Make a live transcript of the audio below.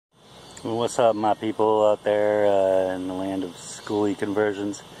Well, what's up, my people out there in the land of schoolie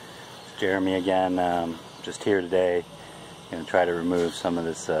conversions? It's Jeremy again. Just here today. Going to try to remove some of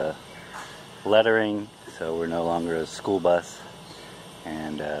this lettering, so we're no longer a school bus,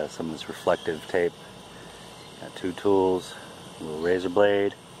 and some of this reflective tape. Got two tools, a little razor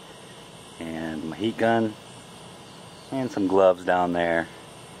blade, and my heat gun, and some gloves down there.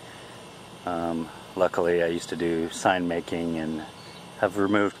 Luckily, I used to do sign making and have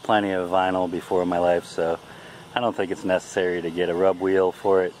removed plenty of vinyl before in my life, so I don't think it's necessary to get a rub wheel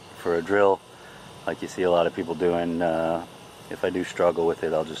for it, for a drill, like you see a lot of people doing. If I do struggle with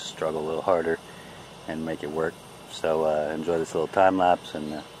it, I'll just struggle a little harder and make it work. So enjoy this little time lapse,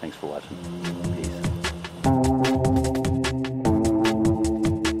 and thanks for watching. Peace.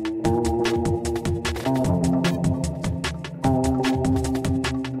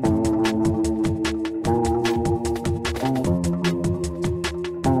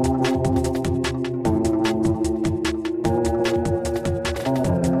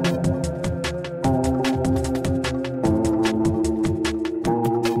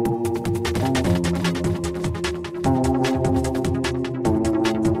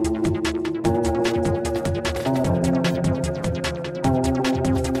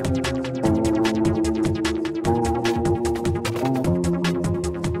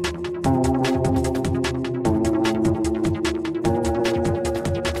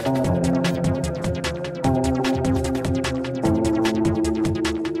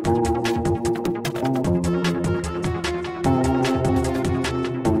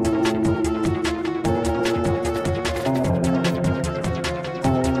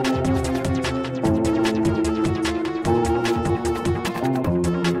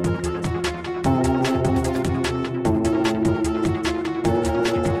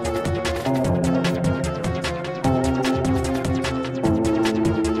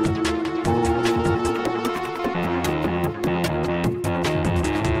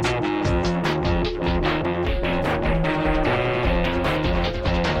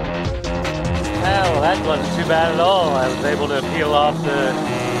 That wasn't too bad at all. I was able to peel off the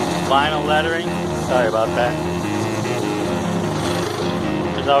vinyl lettering. Sorry about that.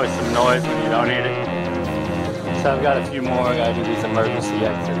 There's always some noise when you don't need it. So I've got a few more. I gotta do these emergency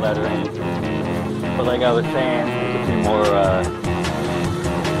exit lettering. But like I was saying, there's a few more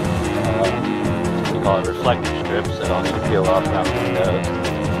we call it reflective strips that I'll need to peel off around the windows.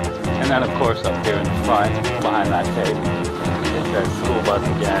 And then of course up here in the front, behind that tape, it's that school bus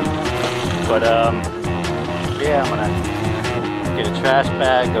again. But yeah, I'm gonna get a trash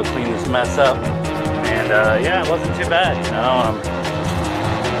bag, go clean this mess up, and yeah, it wasn't too bad, you know.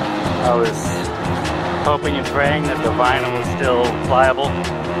 I was hoping and praying that the vinyl was still pliable,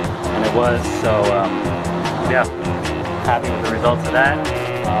 and it was, so yeah, happy with the results of that.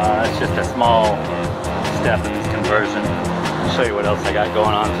 It's just a small step in this conversion. I'll show you what else I got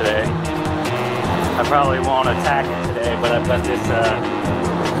going on today. I probably won't attack it today, but I've got this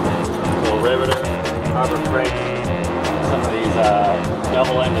little riveter, Harbor Freight, some of these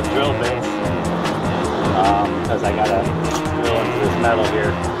double-ended drill bits, because I gotta drill into this metal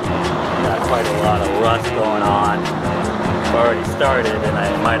here. Got quite a lot of rust going on. I've already started, and I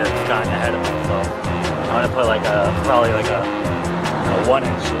might have gotten ahead of myself. I'm gonna put like probably like a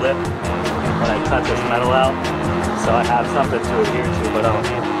 1-inch lip when I cut this metal out, so I have something to adhere to. But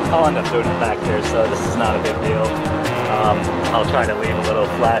I'll end up doing it back here, so this is not a big deal. I'll try to leave a little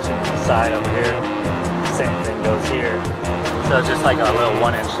flashing to the side over here. Same thing goes here. So it's just like a little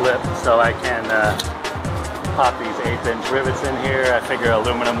 1-inch lip, so I can pop these 1/8-inch rivets in here. I figure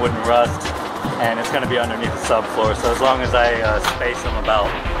aluminum wouldn't rust, and it's going to be underneath the subfloor. So as long as I space them about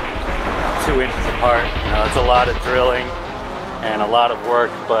 2 inches apart, you know, it's a lot of drilling and a lot of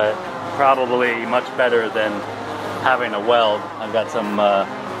work, but probably much better than having a weld. I've got some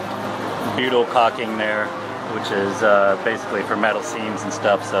butyl caulking there, which is basically for metal seams and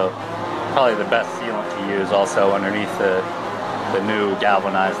stuff, so probably the best sealant to use also underneath the new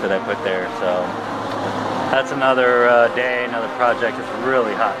galvanized that I put there. So that's another day, another project. It's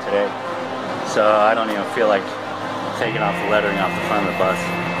really hot today, so I don't even feel like taking off the lettering off the front of the bus.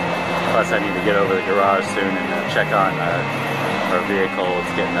 Plus I need to get over the garage soon and check on our vehicle.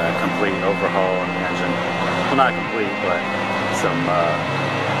 It's getting a complete overhaul on the engine. Well, not complete, but some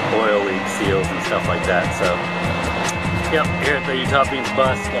oil leak seals and stuff like that. So yep, here at the Utopians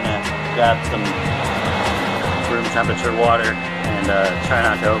bus, gonna grab some room temperature water and try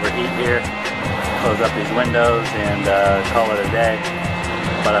not to overheat here. Close up these windows and call it a day.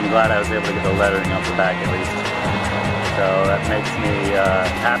 But I'm glad I was able to get the lettering off the back at least. So that makes me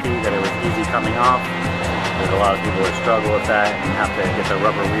happy that it was easy coming off. There's a lot of people that struggle with that and have to get the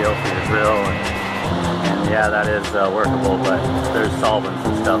rubber wheel for your grill. And yeah, that is workable, but there's solvents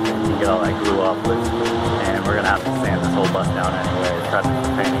and stuff that you get all that glue off with. And we're going to have to sand this whole bus down anyway. Traffic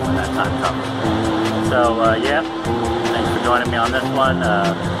painting when that time comes. So yeah, thanks for joining me on this one.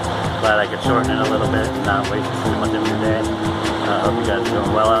 Glad I could shorten it a little bit and not waste too much of your day. Hope you guys are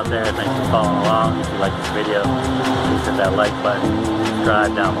doing well out there. Thanks for following along. If you like this video, please hit that like button,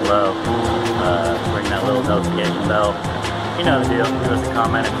 subscribe down below, ring that little notification bell. You know the deal. Give us a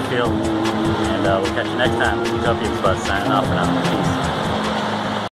comment if you feel. And we'll catch you next time. Utopians Bus signing off for now. Peace.